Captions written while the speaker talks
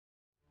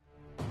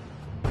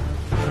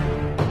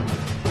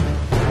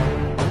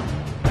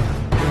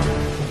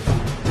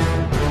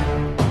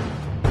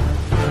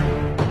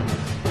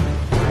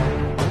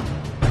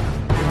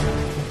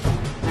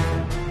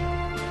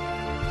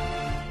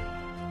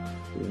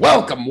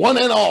Welcome, one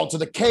and all, to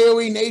the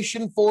K.O.E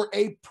Nation for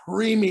a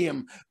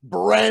premium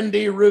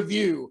Brandy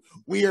review.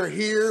 We are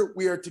here.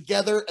 We are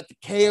together at the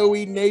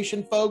K.O.E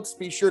Nation, folks.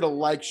 Be sure to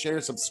like, share,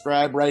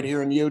 subscribe right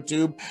here on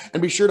YouTube, and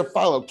be sure to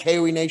follow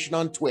K.O.E Nation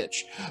on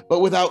Twitch.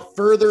 But without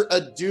further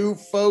ado,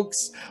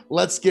 folks,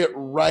 let's get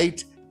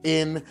right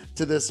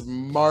into this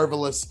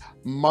marvelous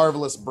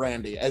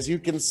brandy. As you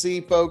can see,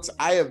 folks,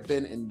 I have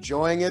been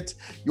enjoying it.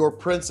 Your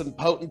prince and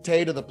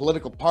potentate of the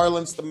political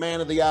parlance, the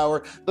man of the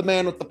hour, the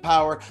man with the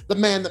power, the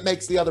man that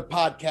makes the other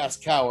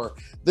podcast cower.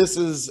 This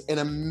is an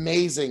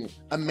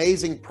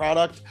amazing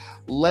product.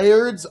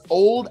 Laird's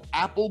Old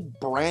Apple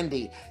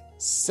Brandy,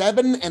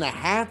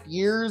 7.5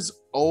 years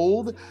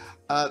old.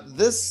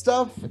 This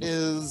stuff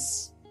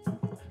is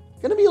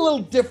gonna be a little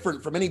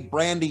different from any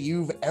brandy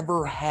you've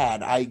ever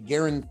had, I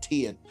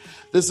guarantee it.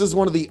 This is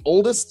one of the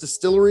oldest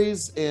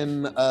distilleries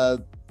in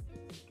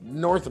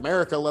North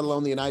America, let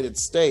alone the United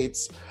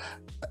States,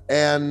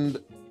 and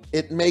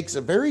it makes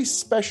a very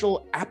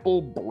special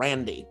apple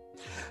brandy.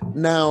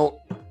 Now,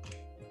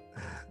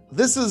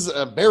 this is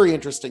a very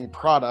interesting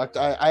product.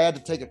 I had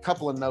to take a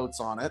couple of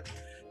notes on it.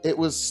 It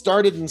was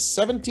started in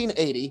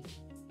 1780.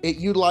 It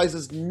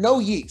utilizes no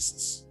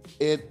yeasts.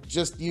 It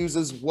just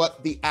uses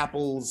what the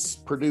apples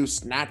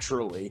produce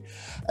naturally,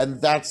 and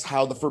that's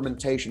how the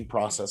fermentation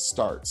process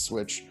starts,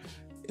 which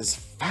is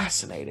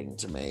fascinating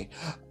to me.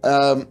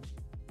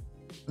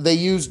 They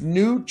use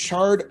new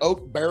charred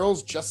oak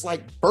barrels, just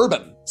like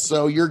bourbon,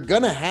 so you're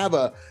gonna have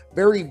a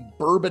very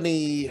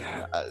bourbony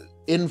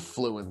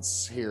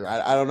influence here.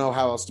 I don't know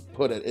how else to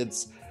put it.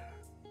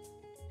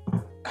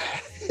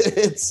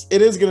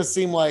 It is gonna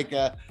seem like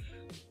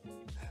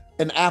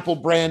an apple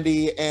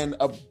brandy and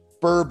a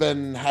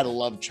bourbon had a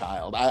love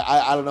child.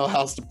 I don't know how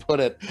else to put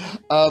it.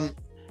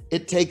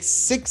 It takes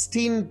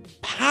 16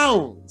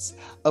 pounds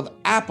of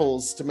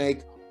apples to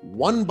make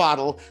one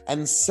bottle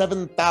and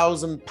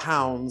 7,000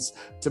 pounds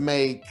to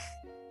make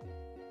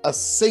a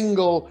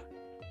single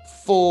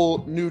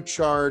full new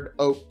charred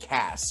oak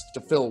cask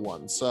to fill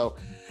one. So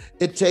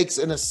it takes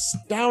an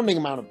astounding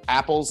amount of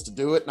apples to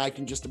do it, and I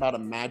can just about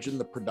imagine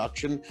the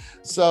production.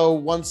 So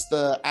once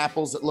the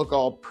apples that look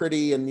all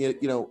pretty and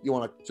you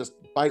want to just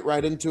bite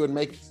right into and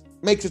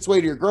makes its way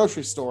to your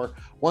grocery store,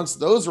 once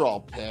those are all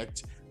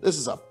picked, this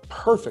is a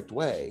perfect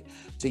way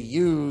to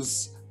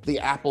use the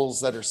apples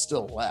that are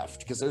still left,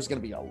 because there's going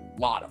to be a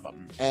lot of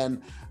them.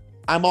 And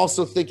I'm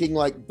also thinking,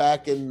 like,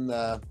 back in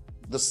the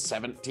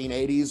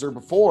 1780s or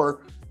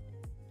before,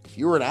 if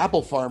you were an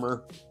apple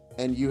farmer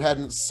and you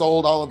hadn't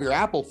sold all of your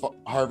apple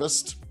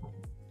harvest,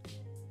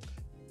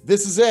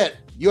 this is it.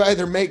 You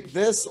either make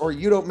this or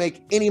you don't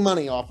make any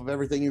money off of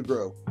everything you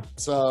grew.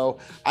 So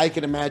I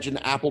can imagine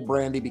apple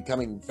brandy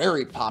becoming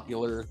very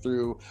popular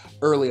through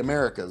early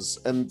Americas.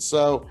 And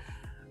so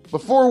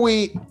before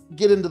we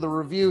get into the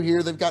review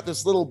here, they've got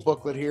this little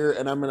booklet here,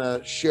 and I'm going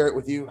to share it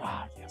with you.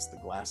 Yes, the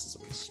glasses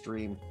of the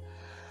stream.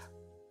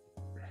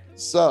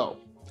 So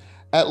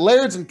at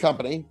Laird's and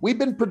Company, we've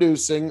been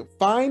producing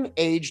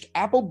fine-aged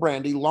apple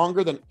brandy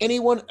longer than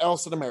anyone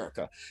else in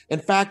America. In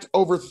fact,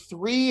 over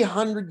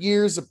 300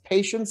 years of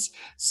patience,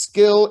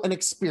 skill, and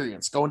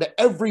experience go into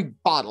every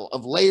bottle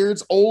of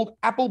Laird's Old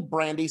Apple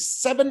Brandy,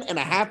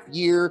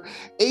 7.5-year,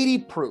 80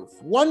 proof.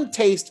 One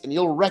taste and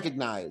you'll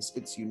recognize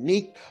its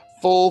unique,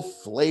 full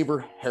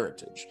flavor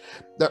heritage.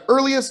 The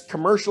earliest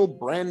commercial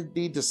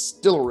brandy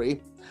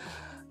distillery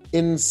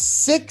in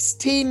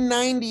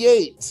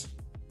 1698.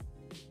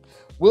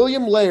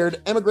 William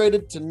Laird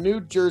emigrated to New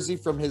Jersey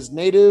from his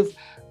native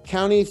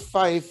County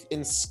Fife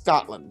in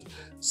Scotland.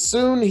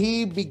 Soon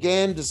he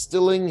began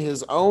distilling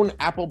his own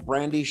apple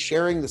brandy,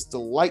 sharing this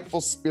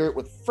delightful spirit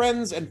with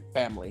friends and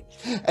family.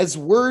 As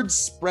word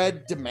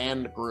spread,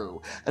 demand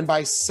grew, and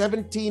by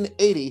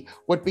 1780,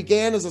 what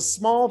began as a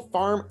small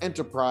farm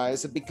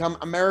enterprise had become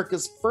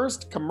America's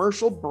first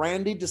commercial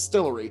brandy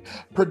distillery,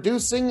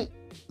 producing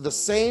the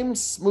same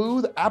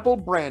smooth apple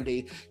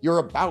brandy you're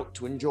about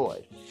to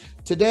enjoy.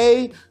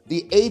 Today,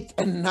 the 8th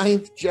and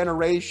 9th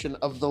generation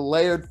of the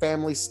Laird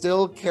family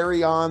still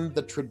carry on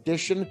the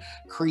tradition,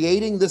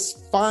 creating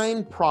this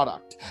fine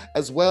product,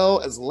 as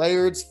well as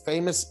Laird's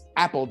famous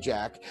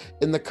Applejack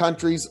in the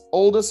country's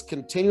oldest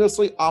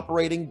continuously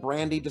operating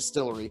brandy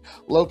distillery,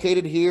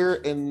 located here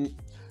in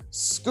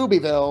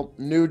Scoobyville,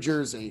 New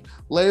Jersey.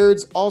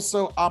 Laird's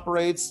also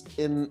operates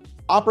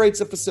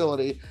a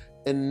facility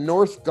in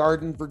North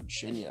Garden,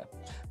 Virginia.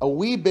 A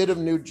wee bit of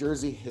New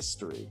Jersey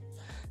history.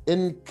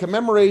 In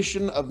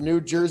commemoration of New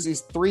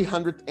Jersey's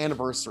 300th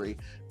anniversary,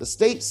 the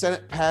state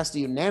Senate passed a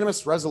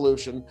unanimous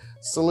resolution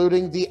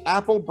saluting the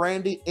apple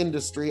brandy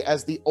industry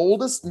as the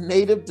oldest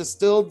native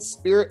distilled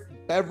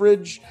spirit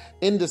beverage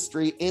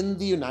industry in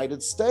the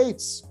United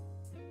States.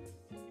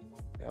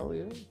 Hell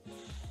yeah.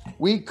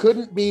 We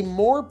couldn't be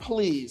more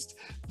pleased.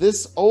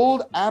 This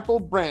old apple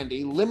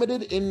brandy,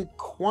 limited in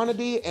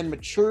quantity and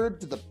matured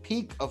to the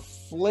peak of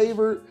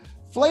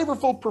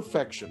flavorful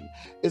perfection,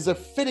 is a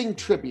fitting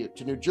tribute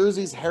to New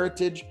Jersey's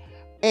heritage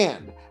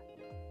and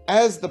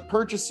As the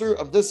purchaser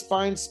of this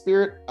fine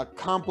spirit, a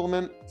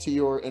compliment to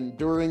your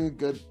enduring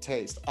good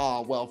taste.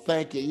 Oh, well,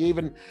 thank you.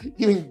 You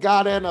even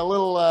got in a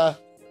little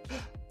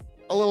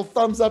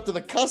thumbs up to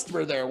the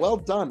customer there. Well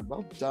done.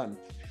 Well done.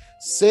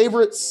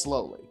 Savor it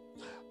slowly.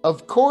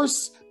 Of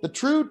course, the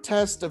true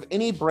test of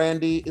any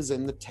brandy is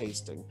in the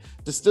tasting.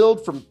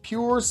 Distilled from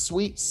pure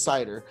sweet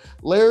cider,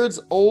 Laird's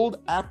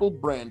Old Apple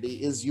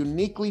Brandy is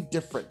uniquely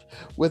different,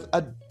 with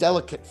a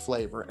delicate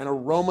flavor and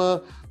aroma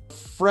of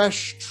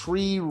fresh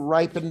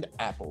tree-ripened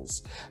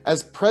apples.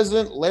 As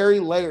President Larry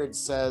Laird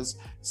says,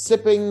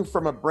 sipping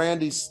from a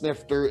brandy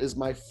snifter is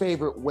my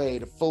favorite way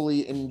to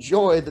fully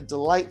enjoy the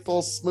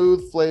delightful,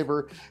 smooth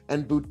flavor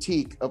and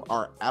boutique of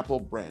our apple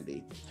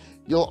brandy.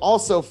 You'll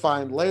also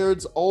find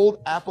Laird's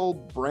Old Apple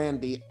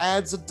Brandy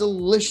adds a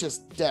delicious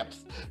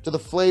depth to the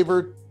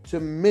flavor to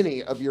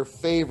many of your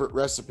favorite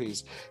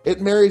recipes. It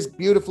marries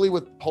beautifully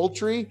with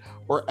poultry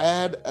or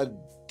add a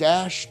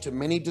dash to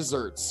many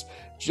desserts.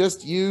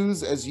 Just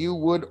use as you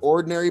would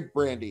ordinary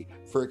brandy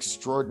for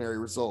extraordinary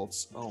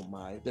results. Oh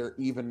my, they're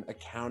even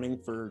accounting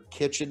for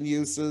kitchen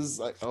uses.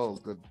 Like, oh,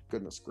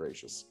 goodness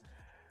gracious.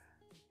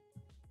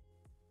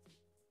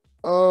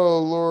 Oh,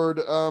 Lord.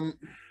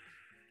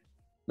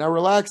 Now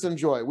relax and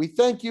enjoy. We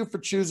thank you for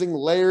choosing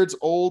Laird's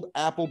Old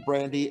Apple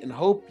Brandy and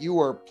hope you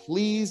are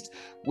pleased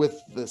with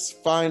this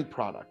fine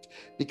product.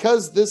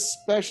 Because this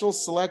special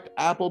select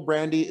apple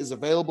brandy is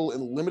available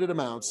in limited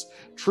amounts,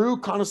 true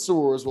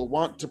connoisseurs will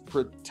want to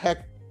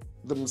protect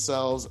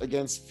themselves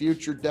against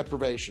future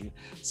deprivation.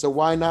 So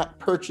why not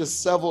purchase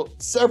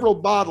several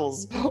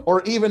bottles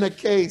or even a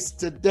case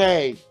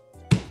today?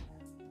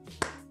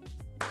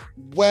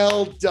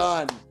 Well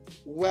done.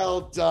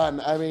 Well done.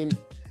 I mean,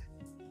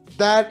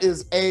 that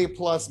is A+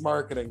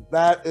 marketing.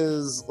 That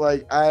is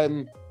like,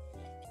 I'm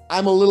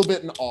a little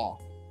bit in awe.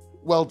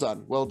 Well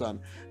done. Well done.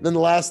 And then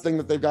the last thing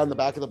that they've got in the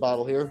back of the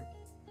bottle here.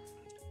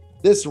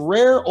 This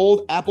rare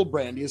old apple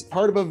brandy is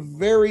part of a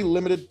very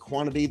limited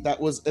quantity that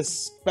was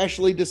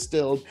especially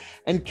distilled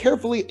and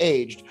carefully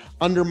aged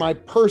under my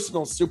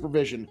personal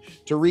supervision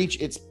to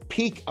reach its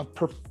peak of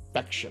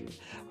perfection.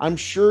 I'm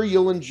sure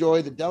you'll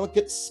enjoy the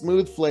delicate,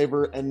 smooth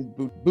flavor and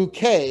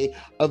bouquet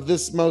of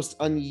this most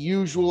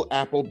unusual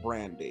apple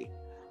brandy.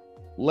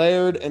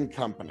 Laird and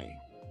Company.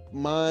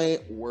 My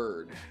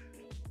word.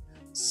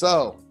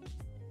 So,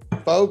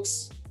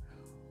 folks,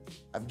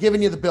 I've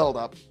given you the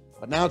build-up,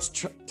 but now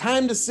it's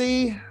time to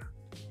see,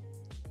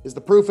 is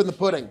the proof in the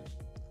pudding?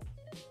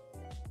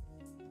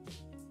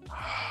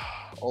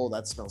 Oh,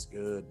 that smells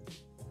good.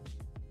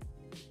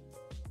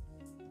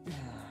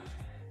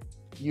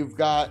 You've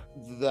got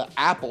the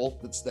apple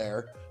that's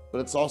there,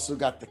 but it's also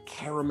got the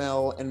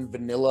caramel and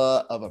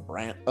vanilla of a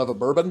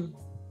bourbon.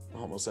 I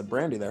almost said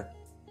brandy there.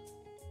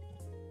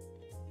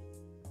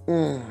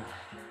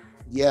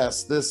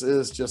 Yes, this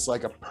is just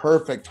like a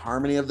perfect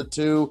harmony of the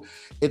two.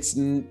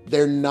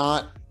 They're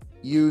not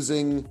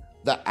using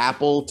the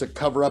apple to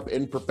cover up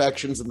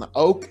imperfections in the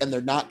oak, and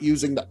they're not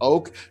using the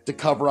oak to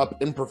cover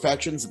up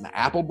imperfections in the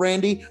apple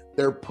brandy.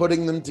 They're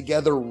putting them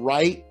together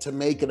right to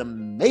make an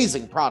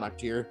amazing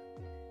product here.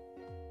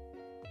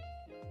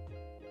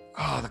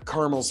 Oh, the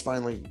caramel's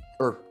finally,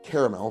 or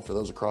caramel for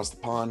those across the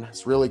pond,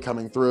 it's really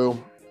coming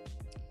through.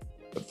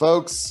 But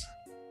folks,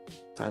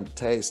 time to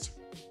taste.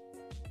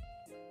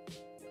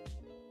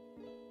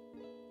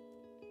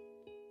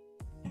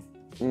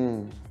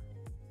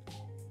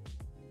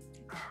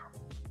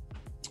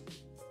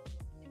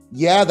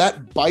 Yeah,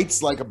 that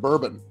bites like a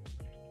bourbon.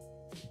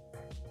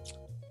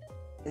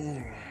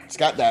 It's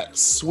got that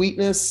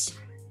sweetness.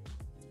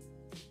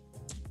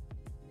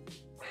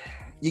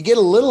 You get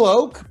a little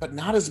oak, but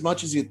not as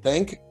much as you'd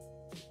think.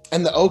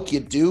 And the oak you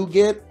do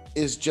get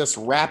is just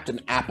wrapped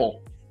in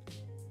apple.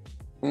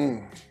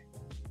 Going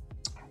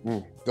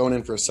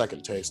in for a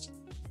second taste.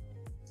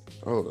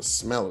 Oh, the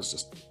smell is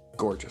just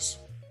gorgeous.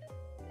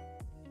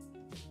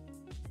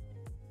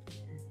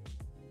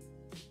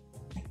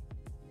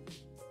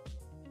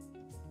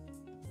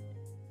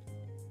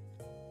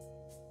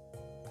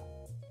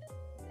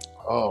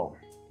 Oh,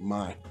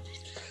 my.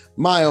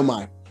 My, oh,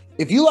 my.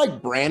 If you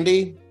like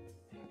brandy,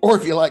 or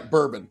if you like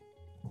bourbon,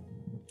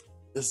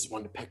 this is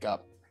one to pick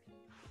up.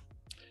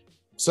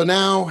 So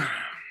now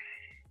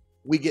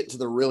we get to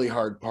the really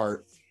hard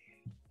part.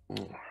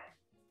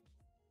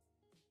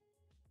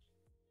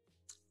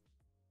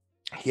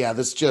 Yeah,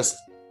 this just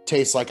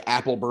tastes like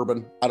apple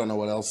bourbon. I don't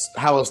know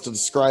how else to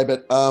describe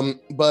it.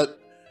 But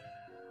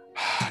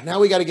now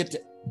we got to get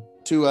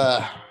to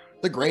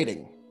the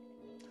grading.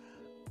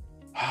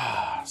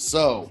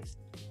 So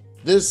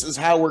this is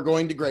how we're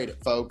going to grade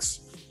it, folks.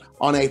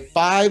 On a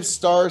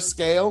 5-star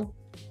scale,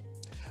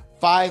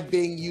 5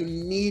 being you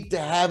need to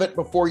have it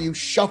before you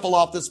shuffle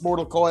off this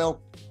mortal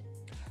coil.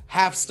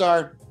 Half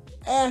star,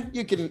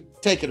 you can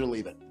take it or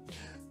leave it.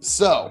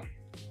 So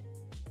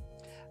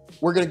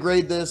we're going to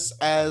grade this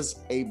as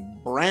a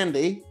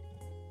brandy.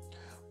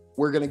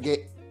 We're going to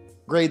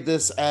grade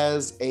this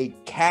as a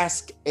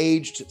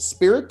cask-aged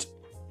spirit.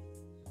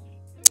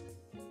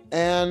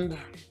 And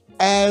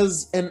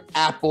as an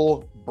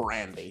apple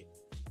brandy.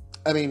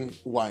 I mean,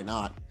 why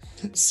not?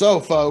 So,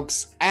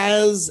 folks,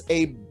 as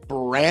a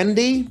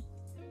Brandy,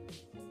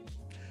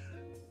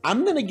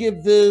 I'm going to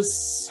give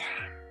this...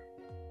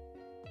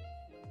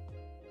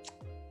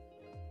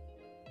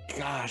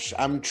 Gosh,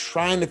 I'm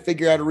trying to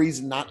figure out a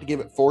reason not to give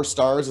it 4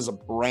 stars as a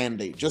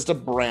Brandy. Just a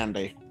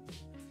Brandy.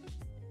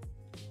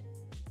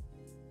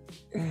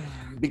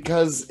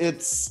 Because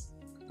it's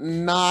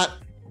not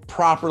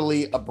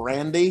properly a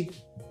Brandy.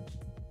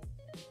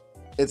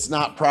 It's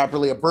not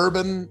properly a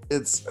bourbon.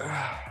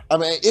 I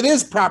mean, it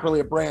is properly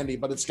a Brandy,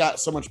 but it's got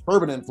so much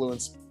bourbon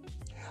influence.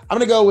 I'm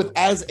going to go with,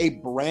 as a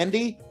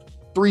Brandy,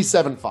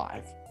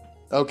 3.75.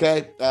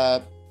 Okay?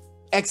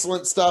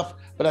 Excellent stuff.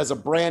 But as a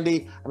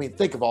Brandy, I mean,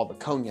 think of all the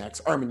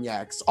cognacs,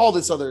 Armagnacs, all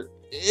this other,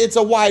 it's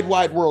a wide,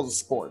 wide world of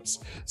sports.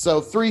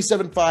 So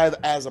 3.75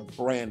 as a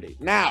Brandy.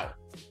 Now,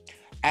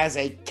 as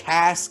a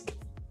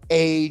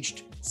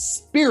cask-aged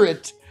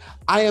spirit,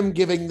 I am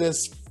giving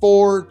this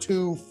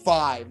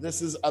 4.25.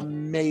 This is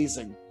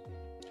amazing.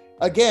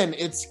 Again,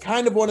 it's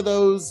kind of one of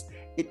those,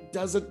 it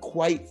doesn't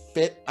quite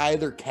fit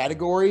either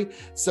category,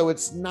 so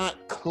it's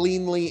not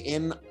cleanly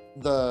in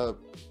the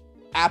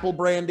apple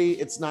brandy,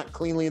 it's not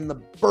cleanly in the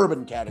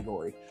bourbon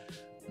category,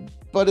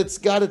 but it's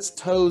got its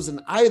toes in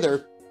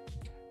either.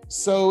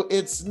 So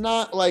it's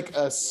not like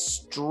a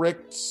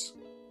strict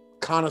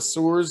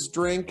connoisseur's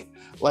drink.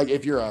 Like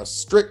if you're a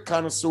strict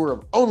connoisseur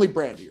of only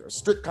brandy or a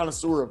strict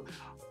connoisseur of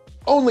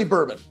only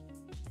bourbon,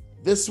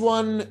 this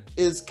one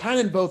is kind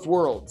of in both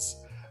worlds.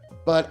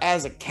 But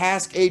as a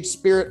cask aged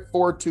spirit,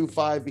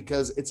 4.25,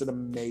 because it's an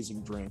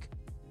amazing drink.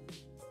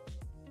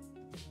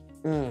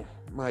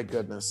 My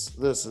goodness,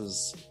 this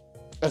is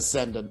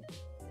ascendant.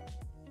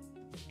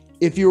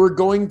 If you were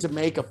going to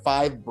make a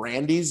 5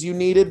 brandies you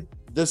needed,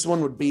 this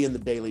one would be in the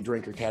daily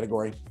drinker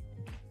category.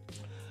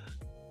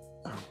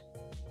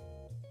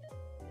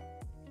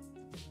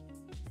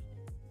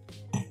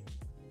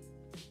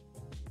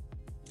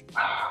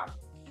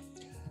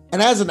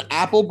 And as an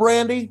apple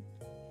brandy,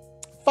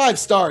 5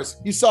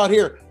 stars. You saw it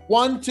here.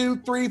 1,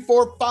 2, 3,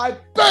 4, 5.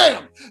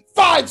 Bam!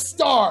 5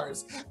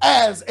 stars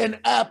as an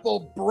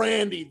apple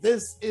brandy.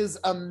 This is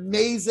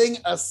amazing.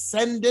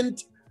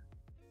 Ascendant.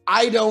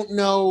 I don't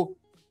know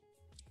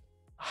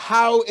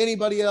how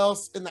anybody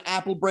else in the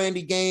apple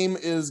brandy game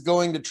is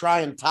going to try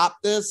and top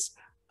this.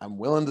 I'm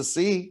willing to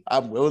see.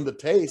 I'm willing to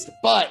taste.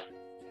 But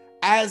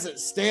as it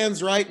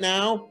stands right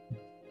now,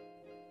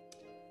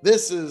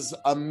 this is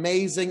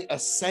amazing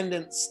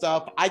Ascendant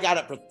stuff. I got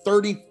it for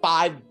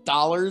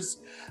 $35.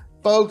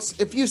 Folks,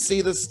 if you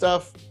see this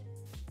stuff,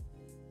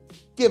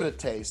 give it a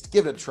taste.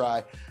 Give it a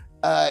try.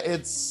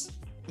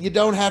 You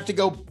don't have to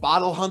go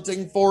bottle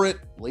hunting for it,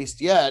 at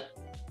least yet.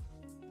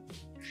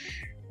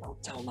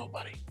 Don't tell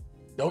nobody.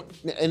 Don't.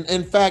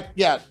 In fact,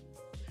 yeah.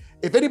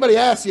 If anybody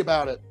asks you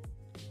about it,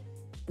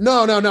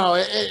 no.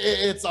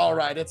 It's all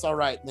right. It's all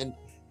right. And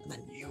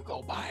then you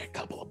go buy a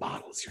couple of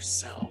bottles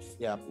yourself.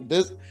 Yeah.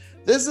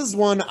 This is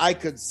one I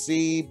could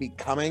see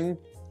becoming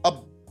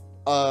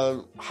a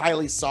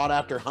highly sought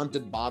after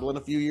hunted bottle in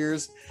a few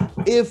years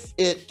if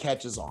it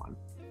catches on,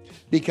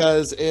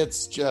 because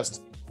it's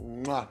just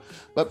mwah.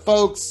 But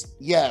folks,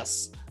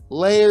 yes,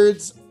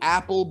 Laird's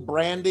apple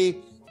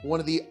brandy, one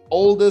of the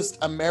oldest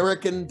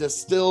American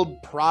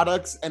distilled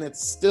products, and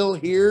it's still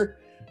here.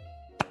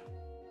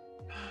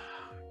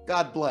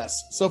 God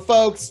bless. So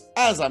folks,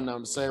 as I'm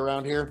known to say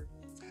around here,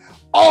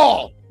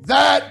 all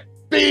that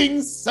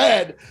being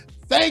said,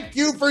 thank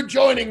you for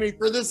joining me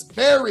for this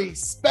very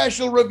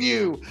special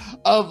review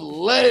of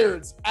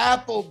Laird's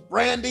Apple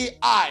Brandy.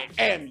 I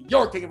am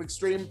your King of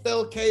Extreme,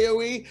 Phil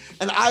K.O.E.,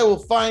 and I will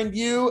find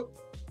you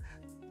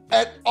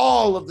at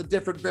all of the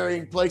different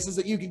varying places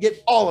that you can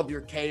get all of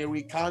your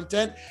K.O.E.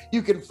 content.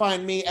 You can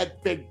find me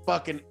at Big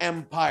Buckin'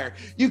 Empire.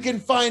 You can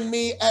find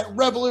me at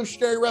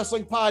Revolutionary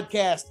Wrestling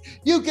Podcast.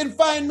 You can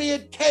find me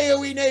at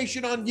K.O.E.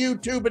 Nation on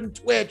YouTube and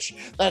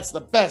Twitch. That's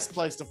the best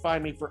place to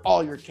find me for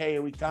all your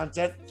K.O.E.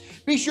 content.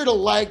 Be sure to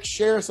like,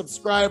 share,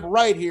 subscribe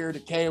right here to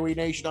K.O.E.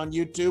 Nation on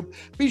YouTube.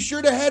 Be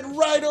sure to head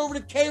right over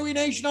to K.O.E.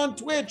 Nation on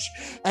Twitch,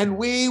 and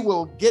we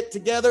will get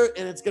together,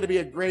 and it's going to be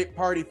a great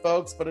party,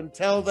 folks. But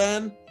until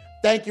then,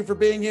 thank you for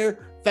being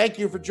here. Thank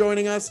you for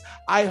joining us.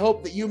 I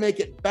hope that you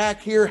make it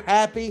back here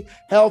happy,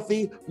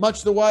 healthy,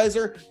 much the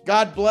wiser.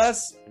 God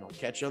bless, and I'll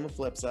catch you on the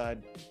flip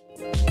side.